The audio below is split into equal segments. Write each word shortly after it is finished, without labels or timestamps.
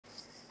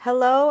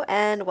Hello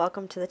and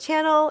welcome to the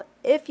channel.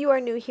 If you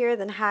are new here,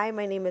 then hi,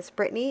 my name is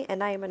Brittany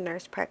and I am a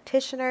nurse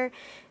practitioner.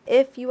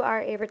 If you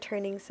are a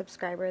returning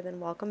subscriber,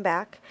 then welcome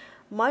back.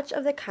 Much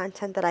of the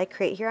content that I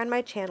create here on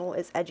my channel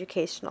is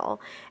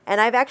educational, and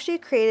I've actually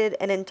created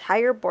an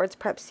entire boards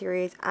prep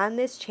series on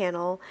this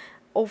channel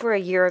over a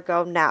year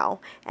ago now.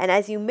 And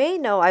as you may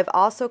know, I've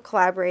also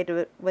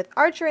collaborated with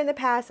Archer in the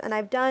past, and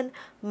I've done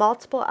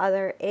multiple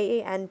other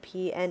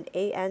AANP and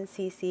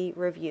ANCC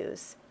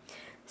reviews.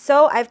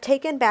 So I've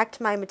taken back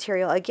to my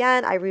material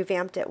again. I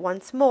revamped it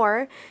once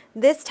more.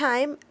 This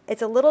time,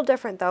 it's a little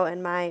different though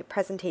in my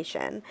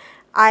presentation.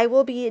 I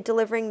will be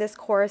delivering this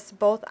course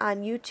both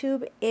on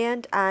YouTube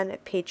and on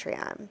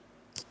Patreon.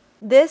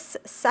 This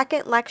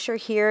second lecture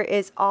here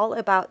is all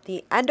about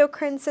the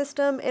endocrine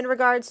system in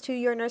regards to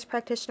your nurse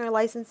practitioner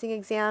licensing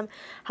exam.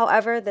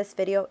 However, this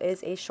video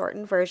is a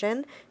shortened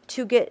version.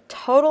 To get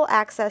total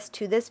access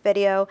to this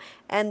video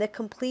and the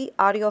complete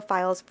audio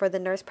files for the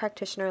nurse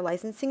practitioner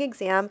licensing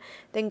exam,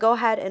 then go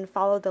ahead and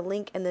follow the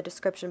link in the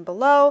description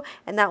below,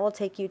 and that will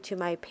take you to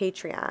my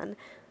Patreon.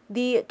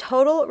 The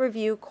total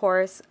review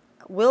course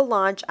will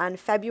launch on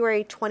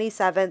February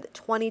 27th,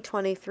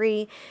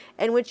 2023,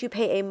 in which you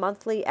pay a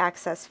monthly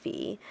access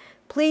fee.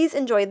 Please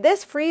enjoy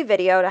this free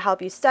video to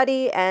help you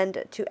study,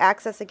 and to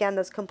access again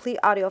those complete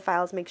audio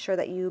files, make sure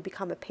that you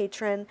become a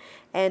patron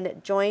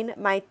and join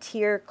my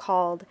tier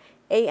called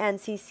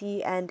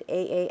ANCC and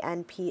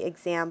AANP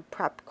exam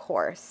prep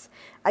course.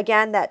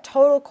 Again, that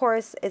total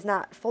course is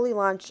not fully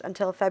launched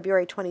until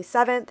February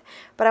 27th,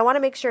 but I want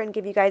to make sure and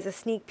give you guys a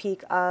sneak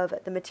peek of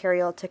the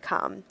material to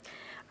come.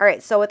 All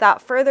right, so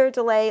without further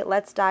delay,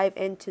 let's dive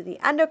into the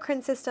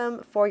endocrine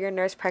system for your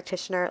nurse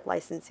practitioner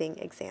licensing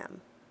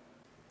exam.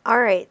 All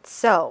right,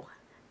 so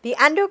the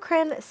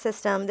endocrine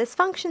system, this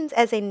functions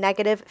as a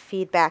negative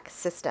feedback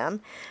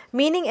system,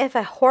 meaning if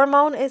a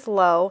hormone is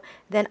low,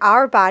 then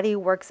our body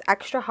works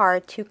extra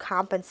hard to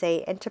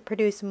compensate and to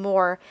produce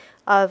more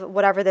of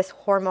whatever this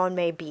hormone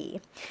may be.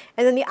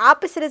 And then the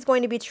opposite is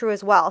going to be true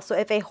as well. So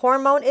if a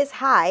hormone is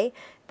high,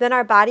 then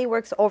our body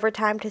works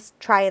overtime to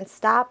try and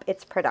stop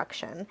its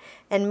production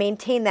and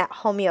maintain that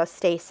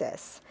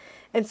homeostasis.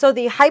 And so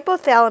the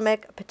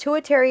hypothalamic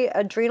pituitary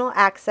adrenal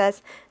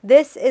axis,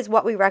 this is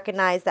what we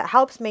recognize that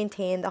helps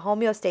maintain the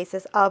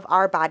homeostasis of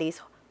our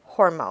body's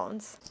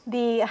hormones.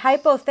 The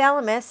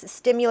hypothalamus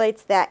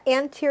stimulates that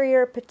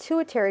anterior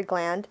pituitary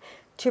gland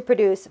to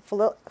produce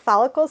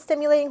follicle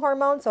stimulating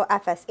hormone, so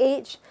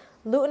FSH,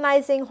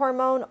 luteinizing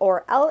hormone,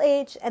 or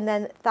LH, and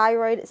then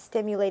thyroid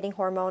stimulating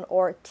hormone,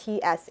 or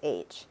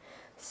TSH.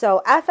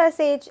 So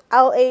FSH,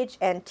 LH,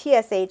 and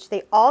TSH,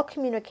 they all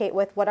communicate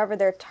with whatever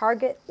their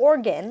target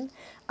organ,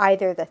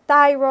 either the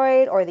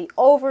thyroid or the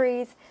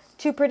ovaries,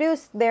 to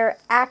produce their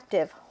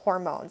active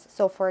hormones.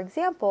 So for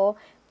example,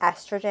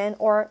 estrogen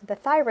or the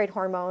thyroid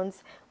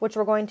hormones, which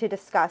we're going to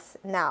discuss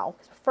now.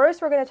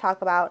 First, we're going to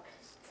talk about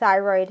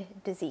thyroid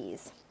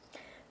disease.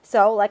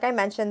 So, like I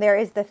mentioned, there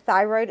is the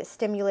thyroid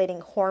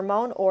stimulating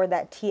hormone, or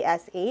that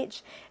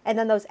TSH, and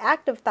then those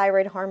active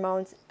thyroid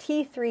hormones,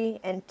 T3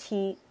 and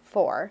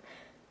T4.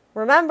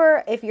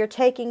 Remember, if you're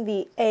taking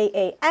the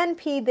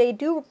AANP, they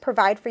do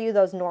provide for you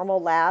those normal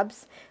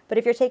labs, but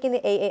if you're taking the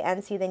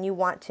AANC, then you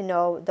want to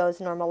know those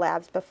normal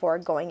labs before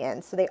going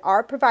in. So they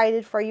are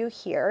provided for you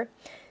here.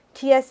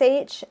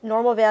 TSH,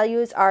 normal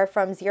values are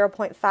from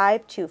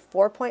 0.5 to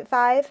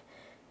 4.5.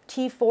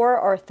 T4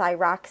 or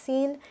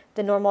thyroxine,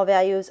 the normal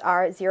values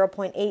are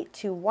 0.8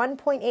 to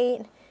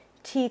 1.8.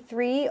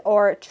 T3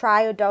 or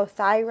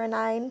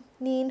triiodothyronine,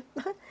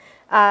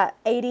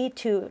 80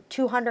 to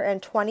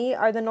 220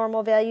 are the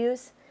normal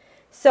values.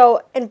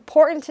 So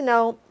important to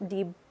know,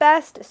 the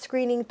best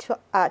screening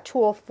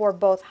tool for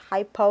both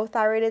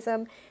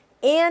hypothyroidism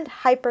and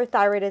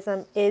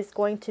hyperthyroidism is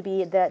going to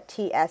be the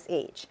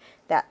TSH,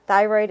 that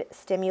thyroid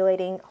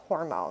stimulating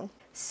hormone.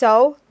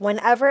 So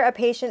whenever a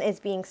patient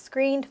is being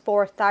screened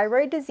for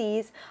thyroid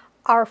disease,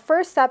 our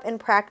first step in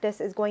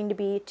practice is going to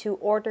be to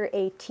order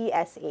a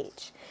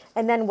TSH.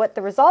 And then what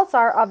the results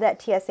are of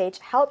that TSH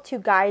help to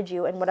guide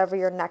you in whatever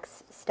your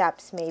next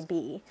steps may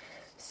be.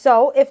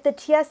 So if the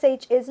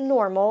TSH is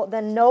normal,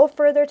 then no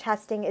further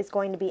testing is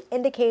going to be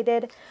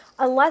indicated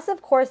unless,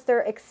 of course, they're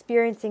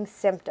experiencing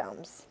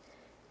symptoms.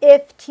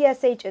 If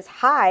TSH is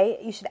high,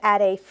 you should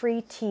add a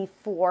free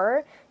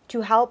T4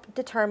 to help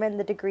determine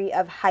the degree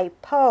of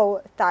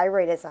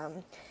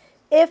hypothyroidism.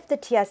 If the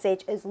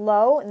TSH is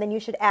low, then you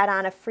should add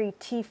on a free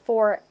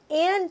T4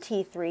 and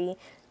T3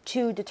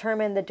 to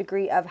determine the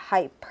degree of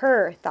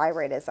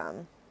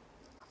hyperthyroidism.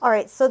 All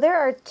right, so there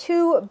are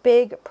two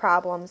big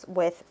problems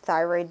with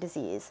thyroid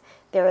disease.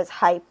 There is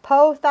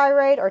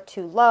hypothyroid, or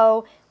too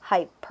low,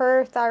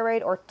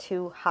 hyperthyroid, or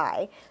too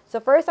high.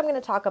 So first I'm going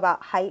to talk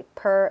about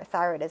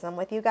hyperthyroidism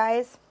with you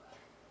guys.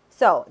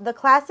 So the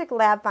classic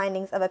lab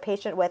findings of a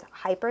patient with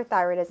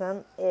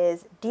hyperthyroidism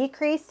is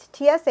decreased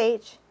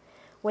TSH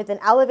with an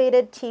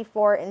elevated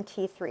T4 and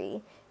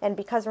T3. And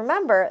because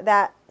remember,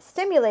 that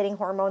stimulating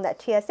hormone,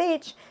 that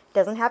TSH,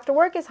 doesn't have to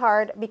work as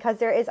hard because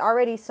there is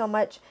already so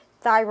much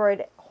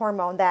thyroid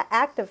hormone, that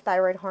active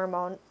thyroid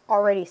hormone,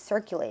 already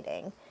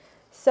circulating.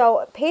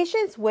 So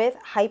patients with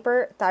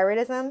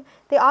hyperthyroidism,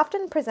 they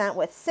often present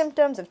with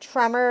symptoms of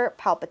tremor,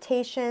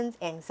 palpitations,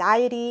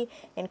 anxiety,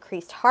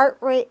 increased heart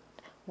rate,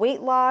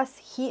 weight loss,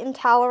 heat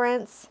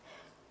intolerance.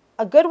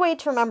 A good way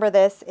to remember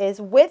this is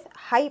with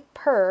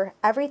hyper,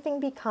 everything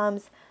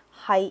becomes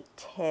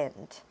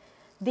heightened.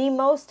 The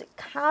most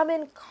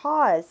common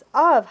cause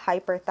of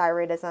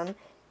hyperthyroidism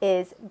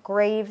is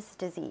Graves'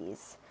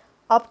 disease.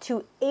 Up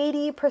to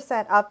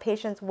 80% of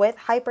patients with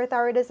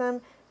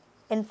hyperthyroidism,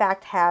 in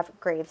fact, have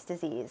Graves'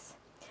 disease.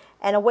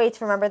 And a way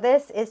to remember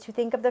this is to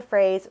think of the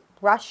phrase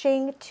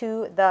rushing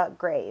to the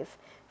grave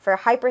for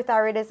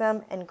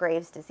hyperthyroidism and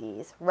Graves'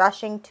 disease,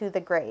 rushing to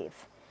the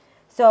grave.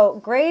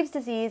 So Graves'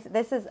 disease,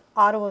 this is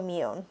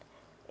autoimmune.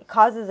 It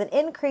causes an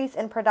increase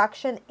in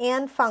production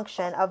and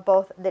function of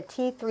both the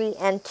T3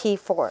 and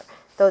T4,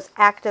 those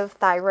active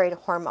thyroid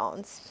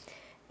hormones.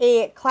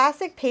 A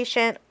classic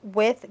patient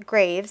with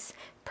Graves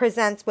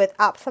presents with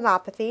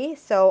ophthalmopathy,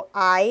 so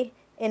eye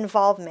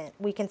involvement.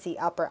 We can see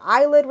upper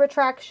eyelid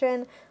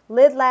retraction,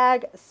 lid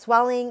lag,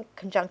 swelling,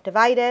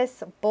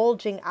 conjunctivitis,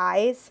 bulging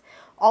eyes.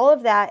 All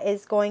of that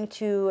is going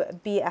to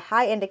be a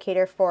high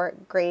indicator for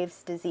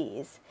Graves'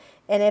 disease.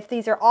 And if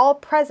these are all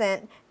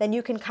present, then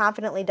you can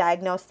confidently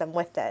diagnose them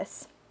with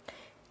this.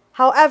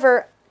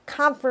 However,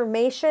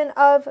 confirmation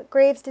of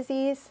Graves'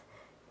 disease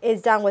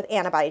is done with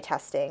antibody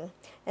testing.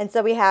 And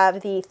so we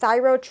have the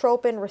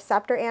thyrotropin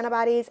receptor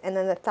antibodies and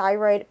then the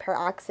thyroid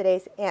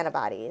peroxidase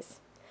antibodies.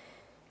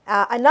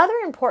 Another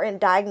important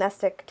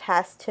diagnostic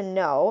test to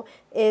know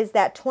is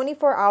that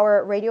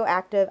 24-hour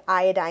radioactive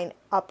iodine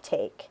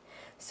uptake.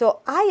 So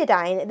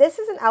iodine, this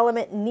is an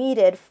element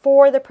needed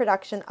for the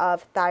production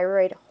of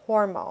thyroid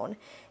hormone.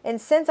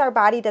 And since our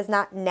body does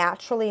not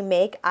naturally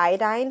make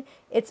iodine,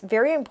 it's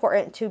very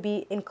important to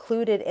be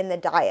included in the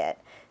diet.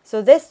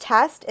 So this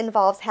test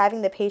involves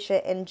having the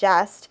patient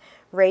ingest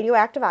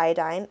radioactive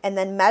iodine and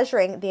then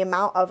measuring the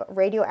amount of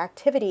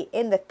radioactivity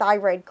in the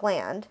thyroid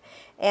gland.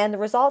 And the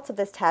results of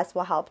this test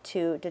will help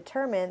to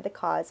determine the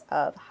cause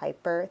of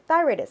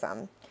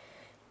hyperthyroidism.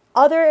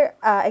 Other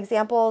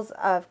examples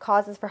of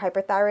causes for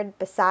hyperthyroid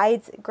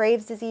besides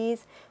Graves'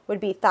 disease would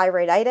be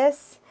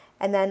thyroiditis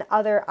and then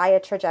other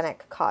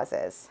iatrogenic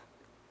causes.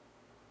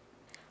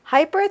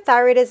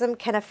 Hyperthyroidism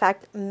can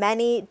affect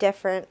many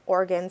different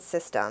organ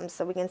systems.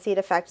 So we can see it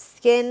affects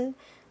skin,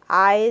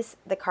 eyes,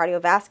 the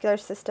cardiovascular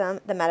system,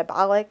 the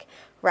metabolic,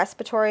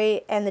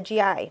 respiratory, and the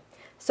GI.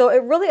 So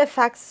it really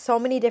affects so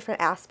many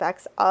different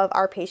aspects of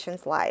our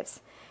patients'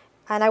 lives.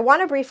 And I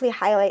want to briefly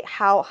highlight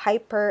how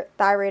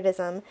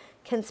hyperthyroidism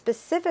can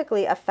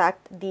specifically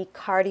affect the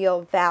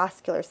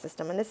cardiovascular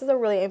system. And this is a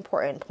really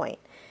important point.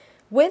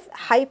 With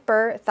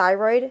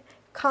hyperthyroid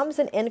comes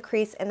an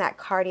increase in that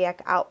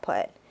cardiac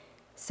output.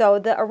 So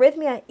the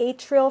arrhythmia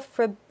atrial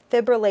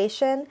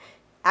fibrillation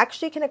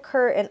actually can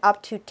occur in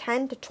up to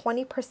 10 to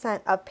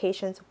 20% of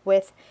patients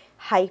with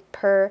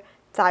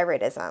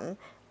hyperthyroidism.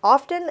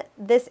 Often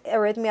this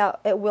arrhythmia,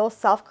 it will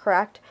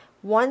self-correct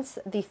once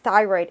the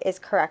thyroid is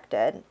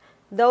corrected,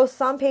 though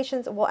some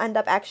patients will end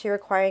up actually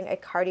requiring a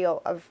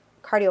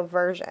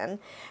cardioversion.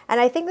 And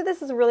I think that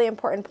this is a really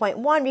important point.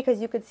 One,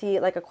 because you could see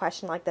like a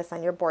question like this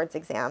on your board's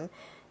exam.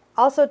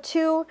 Also,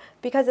 two,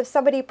 because if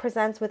somebody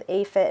presents with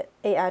AFib,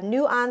 a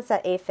new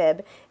onset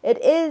AFib, it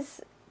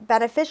is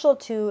beneficial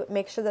to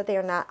make sure that they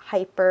are not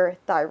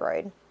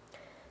hyperthyroid.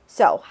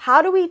 So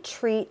how do we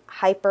treat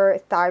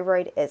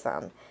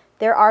hyperthyroidism?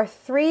 There are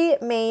three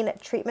main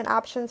treatment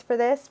options for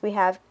this. We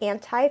have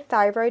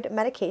anti-thyroid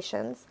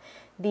medications,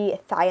 the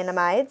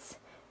thiamides,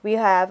 we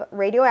have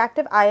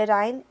radioactive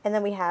iodine, and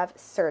then we have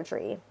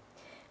surgery.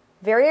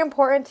 Very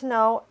important to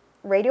know,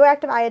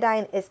 radioactive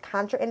iodine is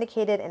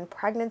contraindicated in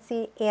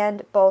pregnancy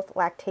and both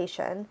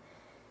lactation.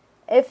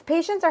 If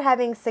patients are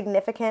having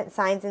significant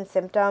signs and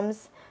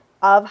symptoms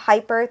of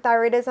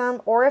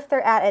hyperthyroidism, or if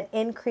they're at an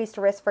increased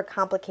risk for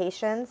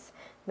complications,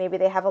 maybe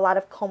they have a lot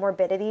of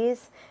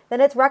comorbidities, then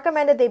it's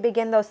recommended they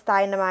begin those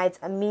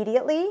thiamides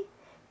immediately,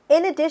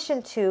 in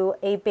addition to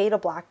a beta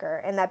blocker.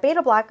 And that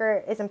beta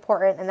blocker is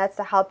important, and that's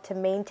to help to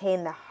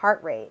maintain the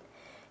heart rate.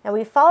 And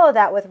we follow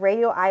that with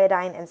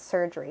radioiodine and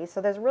surgery.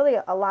 So there's really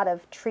a lot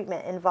of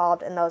treatment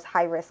involved in those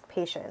high-risk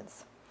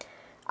patients.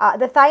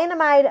 The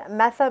thiamide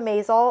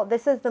methimazole,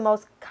 this is the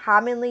most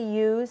commonly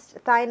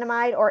used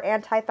thiamide or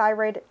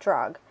antithyroid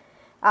drug.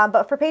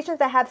 But for patients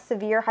that have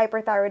severe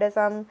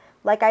hyperthyroidism,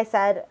 like I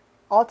said,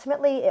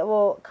 ultimately it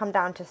will come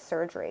down to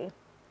surgery.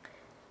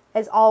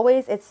 As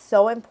always, it's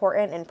so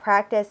important in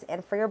practice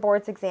and for your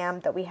board's exam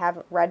that we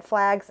have red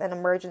flags and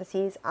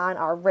emergencies on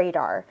our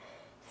radar.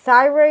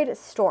 Thyroid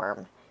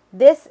storm.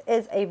 This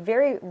is a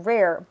very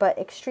rare but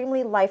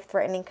extremely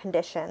life-threatening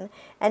condition,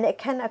 and it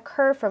can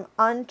occur from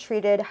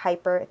untreated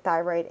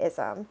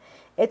hyperthyroidism.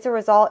 It's a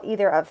result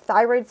either of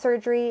thyroid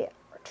surgery,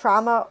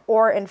 trauma,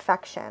 or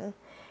infection.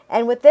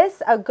 And with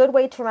this, a good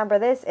way to remember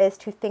this is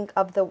to think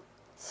of the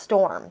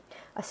storm.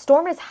 A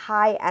storm is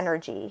high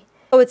energy,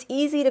 so it's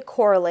easy to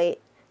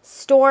correlate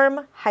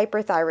storm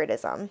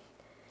hyperthyroidism.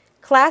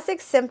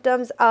 Classic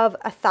symptoms of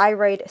a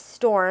thyroid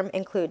storm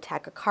include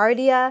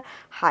tachycardia,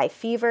 high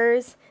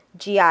fevers,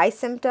 GI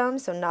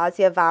symptoms, so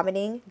nausea,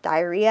 vomiting,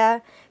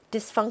 diarrhea,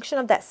 dysfunction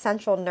of that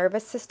central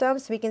nervous system.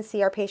 So we can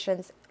see our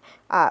patients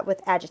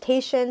with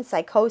agitation,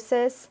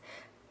 psychosis.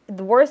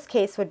 The worst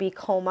case would be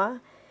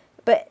coma.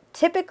 But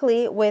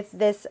typically with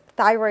this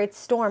thyroid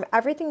storm,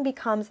 everything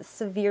becomes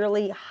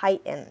severely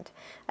heightened.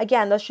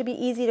 Again, those should be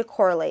easy to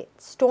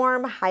correlate.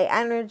 Storm, high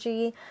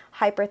energy,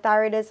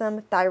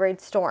 hyperthyroidism,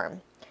 thyroid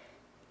storm.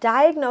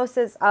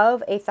 Diagnosis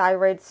of a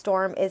thyroid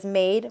storm is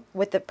made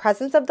with the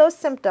presence of those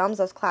symptoms,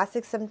 those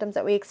classic symptoms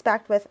that we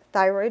expect with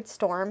thyroid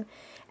storm,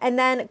 and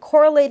then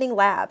correlating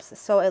labs.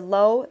 So a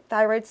low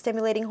thyroid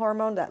stimulating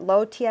hormone, that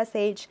low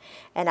TSH,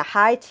 and a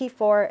high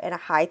T4 and a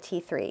high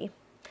T3.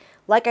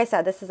 Like I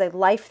said, this is a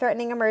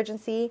life-threatening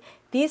emergency.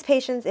 These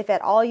patients, if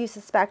at all you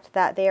suspect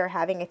that they are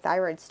having a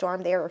thyroid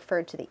storm, they are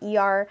referred to the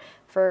ER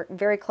for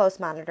very close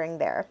monitoring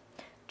there.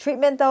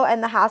 Treatment, though,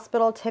 in the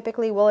hospital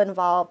typically will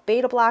involve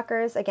beta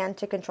blockers, again,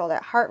 to control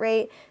that heart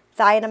rate,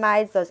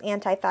 thiamides, those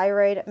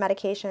anti-thyroid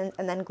medications,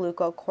 and then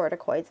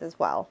glucocorticoids as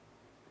well.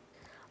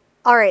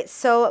 All right,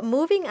 so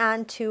moving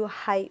on to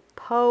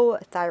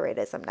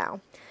hypothyroidism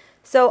now.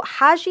 So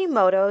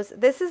Hashimoto's,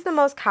 this is the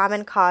most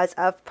common cause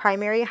of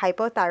primary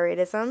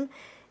hypothyroidism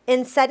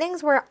in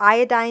settings where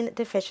iodine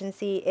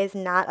deficiency is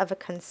not of a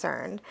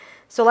concern.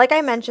 So like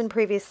I mentioned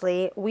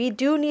previously, we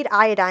do need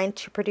iodine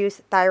to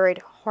produce thyroid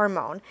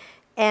hormone,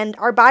 and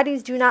our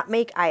bodies do not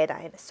make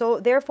iodine. So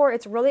therefore,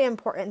 it's really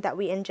important that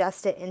we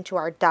ingest it into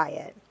our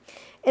diet.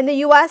 In the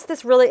US,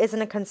 this really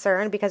isn't a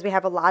concern because we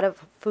have a lot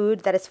of food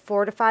that is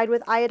fortified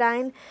with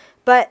iodine.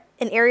 But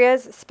in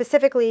areas,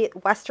 specifically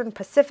Western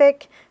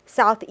Pacific,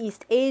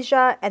 Southeast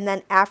Asia, and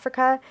then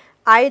Africa,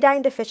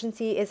 iodine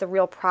deficiency is a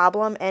real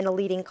problem and a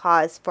leading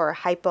cause for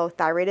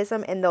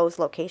hypothyroidism in those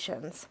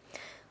locations.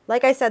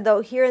 Like I said,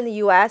 though, here in the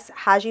US,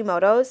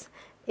 Hashimoto's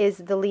is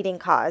the leading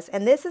cause.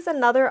 And this is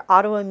another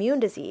autoimmune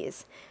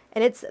disease,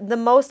 and it's the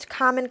most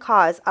common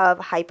cause of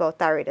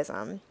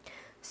hypothyroidism.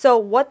 So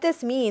what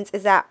this means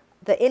is that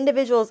the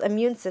individual's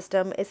immune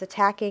system is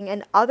attacking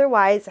an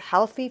otherwise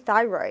healthy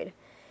thyroid.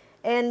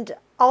 And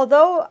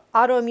although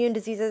autoimmune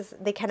diseases,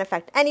 they can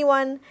affect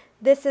anyone,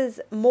 this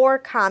is more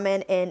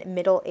common in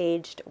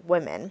middle-aged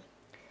women.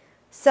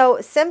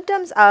 So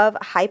symptoms of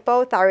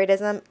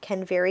hypothyroidism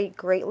can vary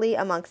greatly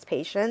amongst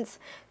patients.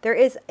 There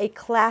is a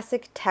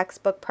classic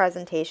textbook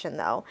presentation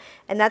though,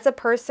 and that's a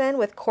person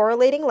with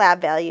correlating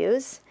lab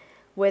values,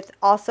 with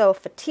also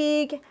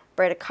fatigue,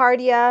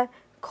 bradycardia,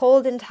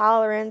 cold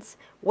intolerance,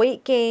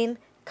 weight gain,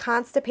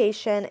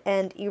 constipation,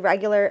 and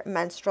irregular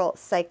menstrual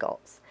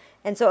cycles.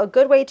 And so a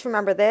good way to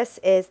remember this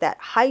is that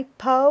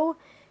hypo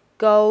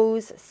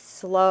goes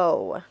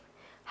slow.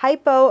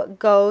 Hypo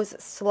goes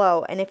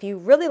slow. And if you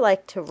really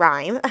like to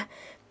rhyme,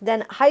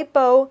 then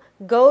hypo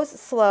goes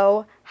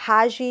slow,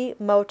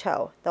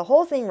 Hashimoto. The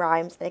whole thing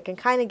rhymes, and it can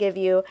kind of give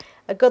you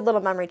a good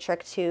little memory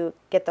trick to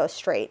get those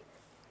straight.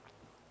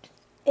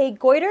 A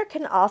goiter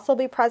can also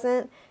be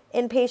present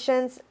in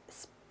patients,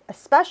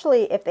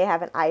 especially if they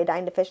have an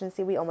iodine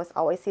deficiency. We almost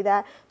always see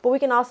that, but we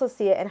can also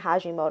see it in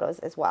Hashimoto's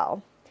as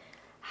well.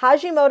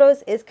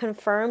 Hashimoto's is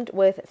confirmed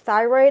with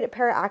thyroid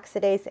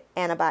peroxidase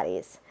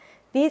antibodies.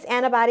 These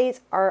antibodies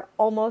are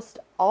almost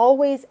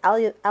always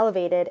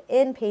elevated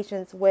in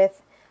patients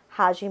with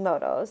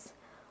Hashimoto's.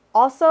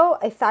 Also,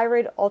 a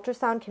thyroid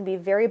ultrasound can be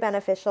very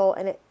beneficial,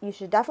 and you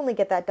should definitely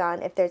get that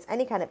done if there's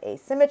any kind of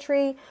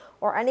asymmetry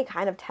or any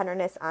kind of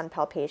tenderness on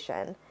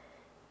palpation.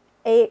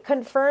 A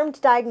confirmed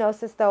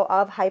diagnosis, though,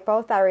 of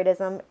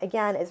hypothyroidism,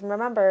 again, is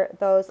remember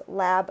those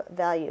lab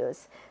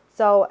values.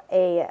 So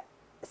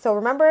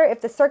remember, if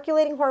the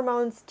circulating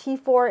hormones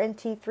T4 and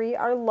T3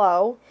 are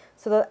low,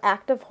 so the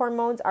active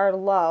hormones are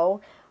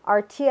low,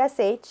 our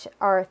TSH,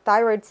 our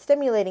thyroid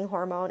stimulating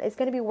hormone, is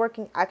going to be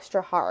working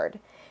extra hard.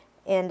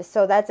 And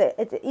so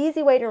it's an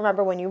easy way to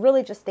remember when you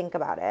really just think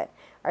about it.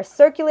 Our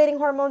circulating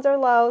hormones are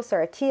low, so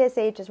our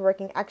TSH is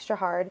working extra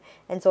hard,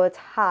 and so it's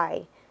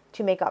high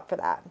to make up for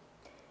that.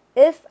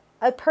 If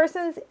a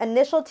person's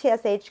initial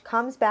TSH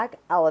comes back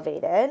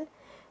elevated,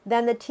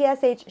 then the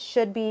TSH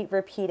should be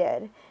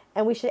repeated,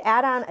 and we should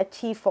add on a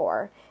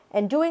T4,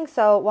 and doing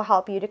so will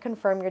help you to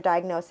confirm your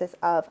diagnosis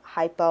of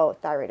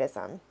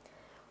hypothyroidism.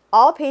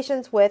 All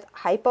patients with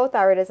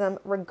hypothyroidism,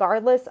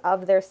 regardless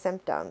of their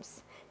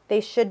symptoms,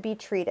 they should be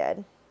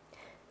treated.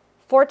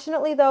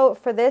 Fortunately, though,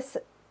 for this,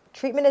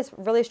 treatment is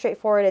really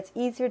straightforward. It's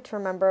easier to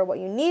remember. What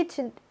you need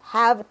to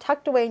have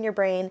tucked away in your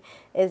brain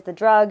is the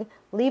drug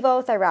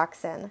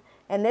levothyroxine,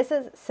 and this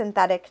is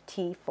synthetic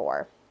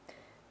T4.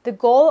 The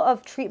goal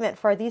of treatment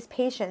for these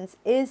patients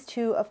is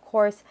to, of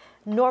course,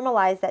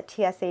 normalize that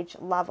TSH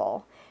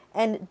level.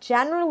 And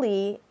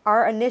generally,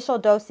 our initial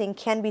dosing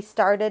can be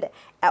started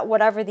at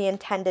whatever the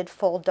intended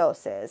full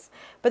dose is.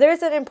 But there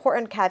is an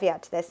important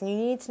caveat to this, and you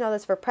need to know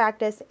this for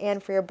practice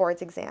and for your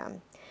board's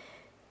exam.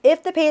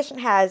 If the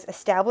patient has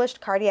established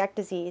cardiac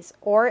disease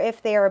or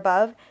if they are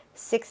above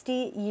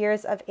 60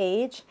 years of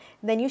age,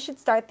 then you should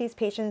start these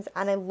patients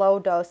on a low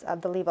dose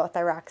of the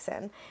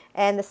levothyroxine.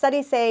 And the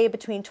studies say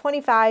between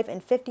 25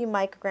 and 50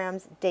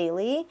 micrograms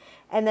daily.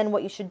 And then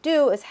what you should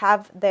do is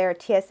have their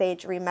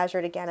TSH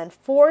remeasured again in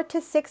 4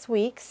 to 6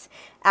 weeks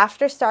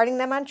after starting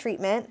them on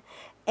treatment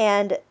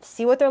and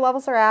see what their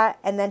levels are at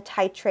and then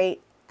titrate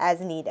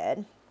as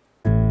needed.